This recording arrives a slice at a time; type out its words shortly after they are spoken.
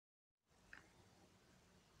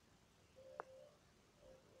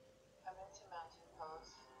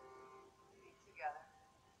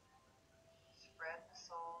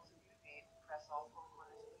soles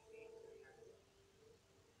into the feet to the earth.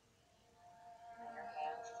 Bring your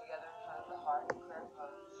hands together in front of the heart in prayer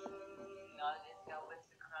pose. On an inhale, lift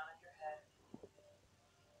the crown of your head.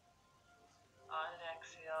 On an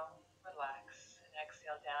exhale, relax. And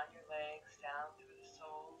exhale down your legs, down through the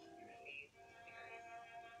soles of your feet to the earth.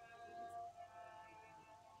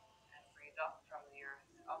 And breathe up from the earth,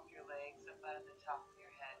 up your legs, up out of the top of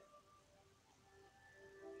your head.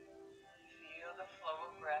 Feel the flow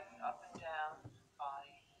of breath up and down the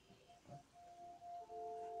body.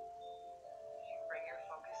 As you bring your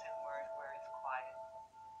focus inward where it's quiet.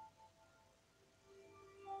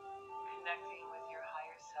 Connecting with your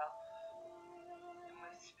higher self and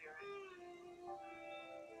with spirit.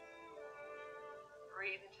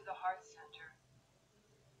 Breathe into the heart center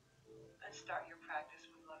and start your practice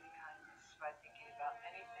with loving kindness by thinking about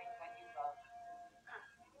anything that you love.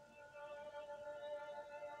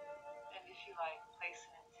 And if you like, place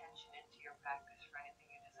an intention into your practice for anything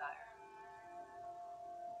you desire.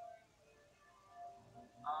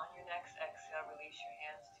 On your next exhale, release your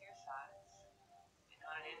hands to your sides. And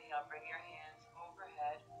on an inhale, bring your hands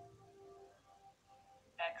overhead.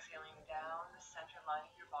 Exhaling down the center line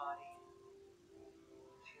of your body.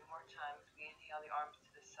 2 more times. We inhale the arms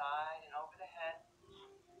to the side and over the head.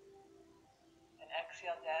 And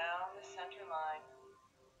exhale down the center line.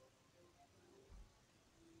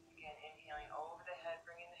 Again, inhaling over the head,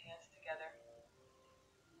 bringing the hands together.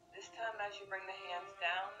 This time as you bring the hands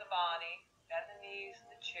down the body, bend the knees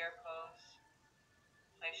in the chair pose.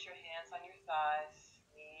 Place your hands on your thighs,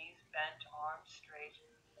 knees bent, arms straight.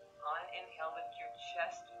 On an inhale, lift your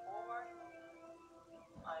chest forward.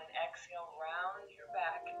 On an exhale, round your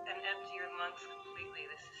back and empty your lungs completely.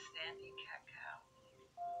 This is standing cat-cow.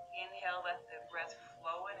 Inhale, let the breath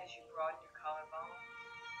flow in as you broaden your collarbone.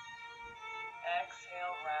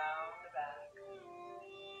 Exhale, round the back.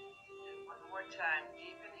 And one more time,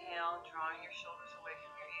 deep inhale, drawing your shoulders away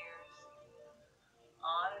from your ears.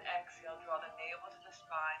 On an exhale, draw the navel to the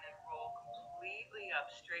spine and roll completely up,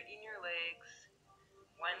 straightening your legs.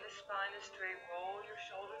 When the spine is straight, roll your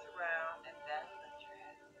shoulders around and then lift your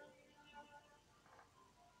head.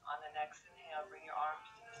 On the next inhale, bring your arms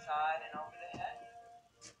to the side and over the head.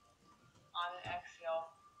 On an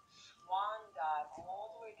exhale, swan dive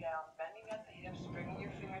all the way down, bending at the hips, bringing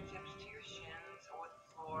your fingertips to your shins or the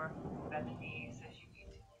floor. Bend the knees as you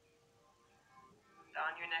need to.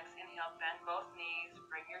 On your next inhale, bend both knees,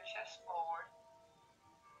 bring your chest forward.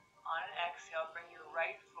 On an exhale, bring your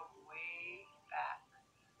right foot way back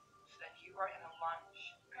so that you are in a lunge.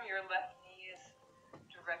 Your left knee is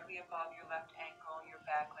directly above your left ankle, your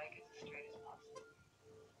back leg is as straight as possible.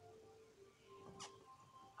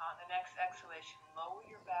 On the next exhalation, lower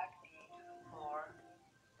your back knee to the floor.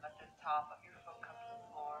 Let the top of your foot come to the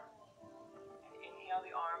floor. And inhale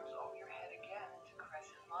the arms over your head again to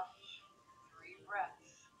crescent lunge. 3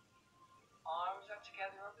 breaths. Arms are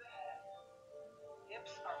together over the head.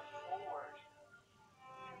 Hips are forward.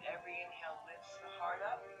 And every inhale lifts the heart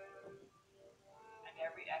up. And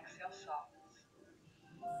every exhale softens.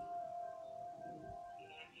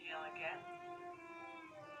 Inhale again.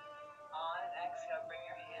 On an exhale, bring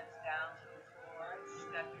your hands down to the floor and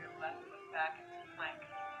step your left foot back into plank.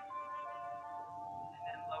 And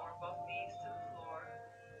then lower both knees to the floor,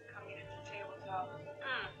 coming into tabletop.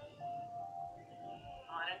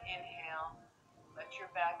 On an inhale, let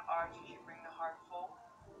your back arch as you bring the heart forward.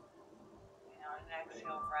 And on an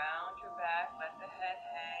exhale, round your back, let the head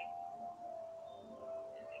hang.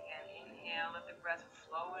 And again, inhale, let the breath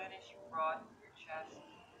flow in as you broaden your chest.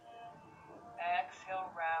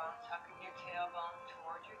 Exhale, round, tucking your tailbone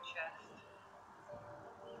toward your chest.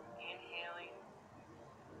 Inhaling.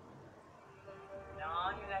 And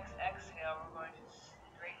on your next exhale, we're going to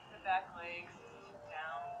straighten the back legs into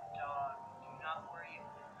down dog. Do not worry if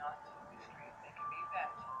they're not totally straight. They can be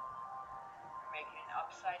bent. You're making an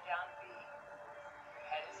upside down V. Your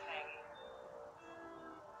head is hanging.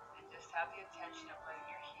 And just have the intention of letting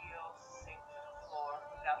your heels sink to the floor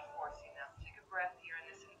without forcing them. Take a breath here in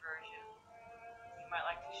this inversion. You might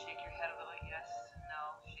like to shake your head a little. Yes,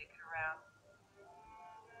 no, shake it around.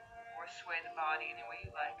 Or sway the body any way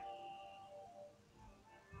you like.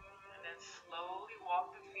 And then slowly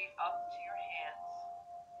walk the feet up to your hands.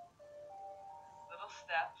 Little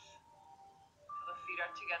steps. Till the feet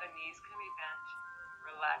are together, knees can be bent.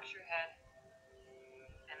 Relax your head.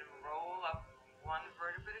 And roll up 1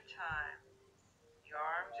 vertebra at a time. Your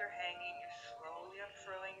arms are hanging. You're slowly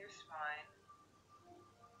unfurling your spine.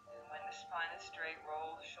 And when the spine is straight,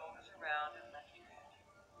 roll the shoulders around and lift your head.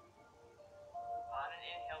 On an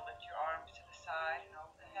inhale, lift your arms to the side and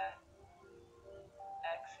over the head.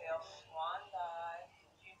 Exhale, swan dive,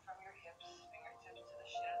 hinging from your hips, fingertips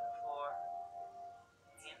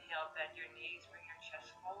Bend your knees, bring your chest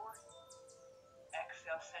forward.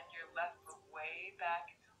 Exhale, send your left foot way back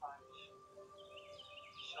into lunge.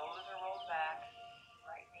 Shoulders are rolled back.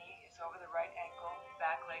 Right knee is over the right ankle.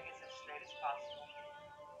 Back leg is as straight as possible.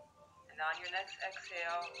 And on your next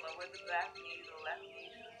exhale, lower the back knee, the left knee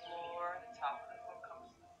to the floor. The top of the foot comes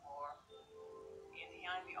to the floor.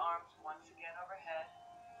 Inhaling the arms once again overhead.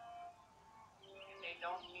 If they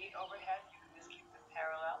don't meet overhead, you can just keep them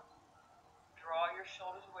parallel. Draw your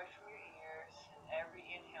shoulders away from your ears, and every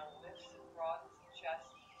inhale lifts and broadens the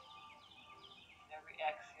chest. And every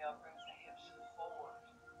exhale brings the hips forward.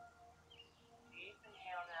 Deep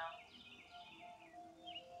inhale now.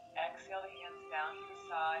 Exhale the hands down to the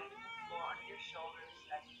side, to the floor under your shoulders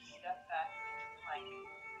as you step back into plank.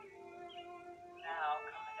 Now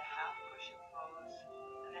come into half push-up pose,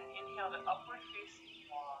 and then inhale to upward facing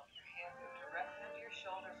dog. Your hands go directly under your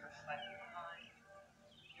shoulders or slightly behind.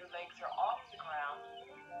 Your legs are off the ground.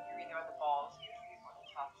 You're either on the balls of your feet or the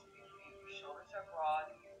tops of your feet. Your shoulders are broad.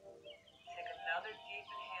 Take another deep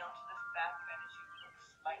inhale to lift back as you look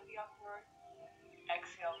slightly upward.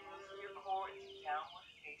 Exhale, loosen your core into downward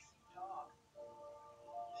facing dog.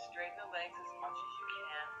 Straighten the legs as much as you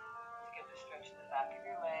can to get the stretch in the back of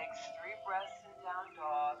your legs. 3 breaths in down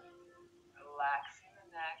dog. Relaxing the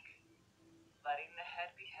neck. Letting the head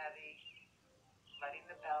be heavy. Letting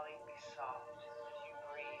the belly be soft as you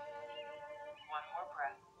breathe. 1 more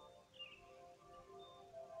breath.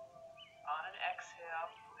 On an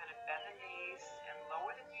exhale, we're going to bend the knees and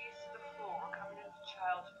lower the knees to the floor. We're coming into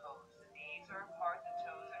child's pose. The knees are apart, the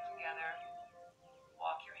toes are together.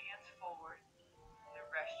 Walk your hands forward and then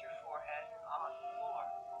rest your forehead on the floor.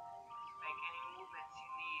 Make any movements you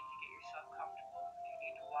need to get yourself comfortable. If you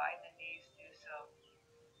need to widen the knees, do so.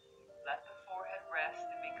 Let the forehead rest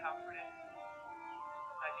and be comforted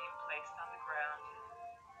by being placed on the ground,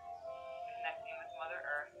 connecting with Mother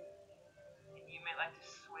Earth. And you may like to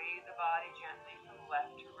sway the body gently from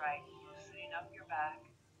left to right, loosening up your back,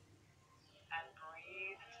 and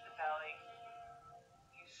breathe into the belly.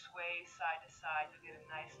 If you sway side to side, you'll get a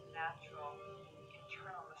nice natural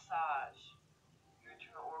internal massage. Your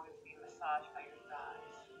internal organs being massaged by your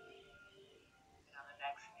thighs. And on the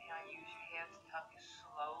next inhale, use your hands to help you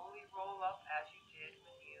slowly roll up as you did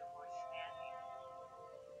when you were standing.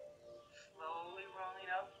 Slowly rolling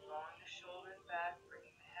up, rolling the shoulders back,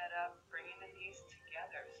 bringing the head up, bringing the knees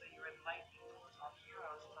together so you're in lightning pose on the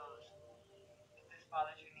hero's pose. If this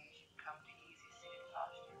bothers your knees, you can come to easy seated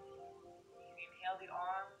posture. Inhale the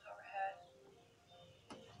arms overhead.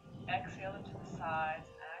 Exhale them to the sides,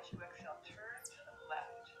 and as you exhale, turn to the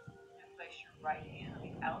left and place your right hand on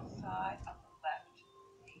the outside of the left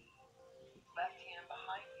knee. Left hand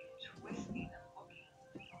behind you, twisting and looking to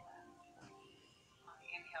the left. On the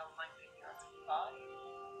inhale, lengthen your body.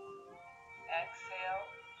 Exhale,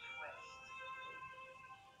 twist.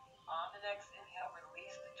 On the next inhale,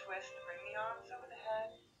 release the twist, bring the arms over the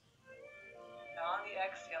head. And on the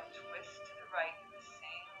exhale, twist to the right in the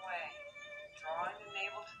same way, drawing the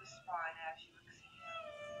navel to the spine as you exhale.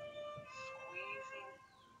 Squeezing,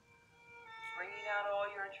 bringing out all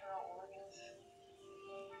your internal organs,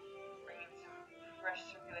 bringing some fresh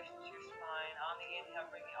circulation to your spine. On the inhale,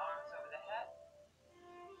 bring the arms over the head,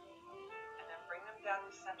 and then bring them down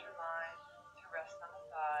the center line to rest on the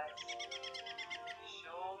thighs.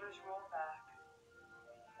 Shoulders roll back,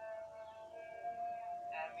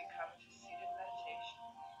 and we come to seated meditation.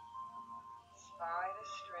 Spine is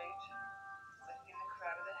straight, lifting the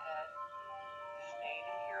crown of the head, staying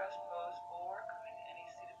in hero's pose, or come into any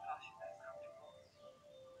seated posture that's comfortable.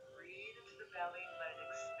 Breathe into the belly, let it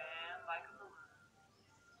expand like a balloon,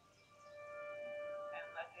 and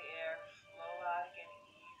let the air flow out again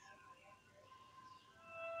easily.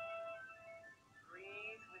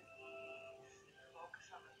 Breathe with ease and focus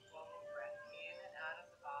on the flow of breath in and out of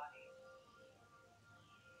the body.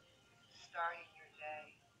 Starting your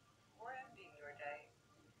day or ending your day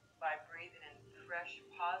by breathing in fresh,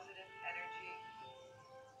 positive energy.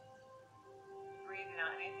 Breathing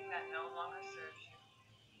out anything that no longer serves you.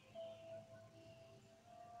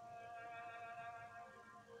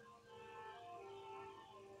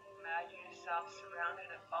 Imagine yourself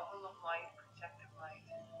surrounded in a bubble of light, protective light.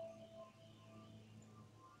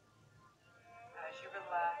 As you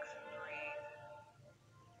relax and breathe,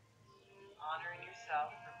 honoring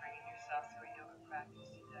yourself for bringing yourself through a yoga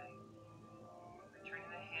practice today. Returning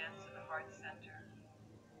the hands to the heart center,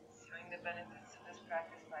 sealing the benefits of this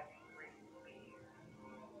practice by being grateful to be here.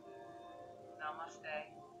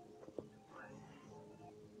 Namaste.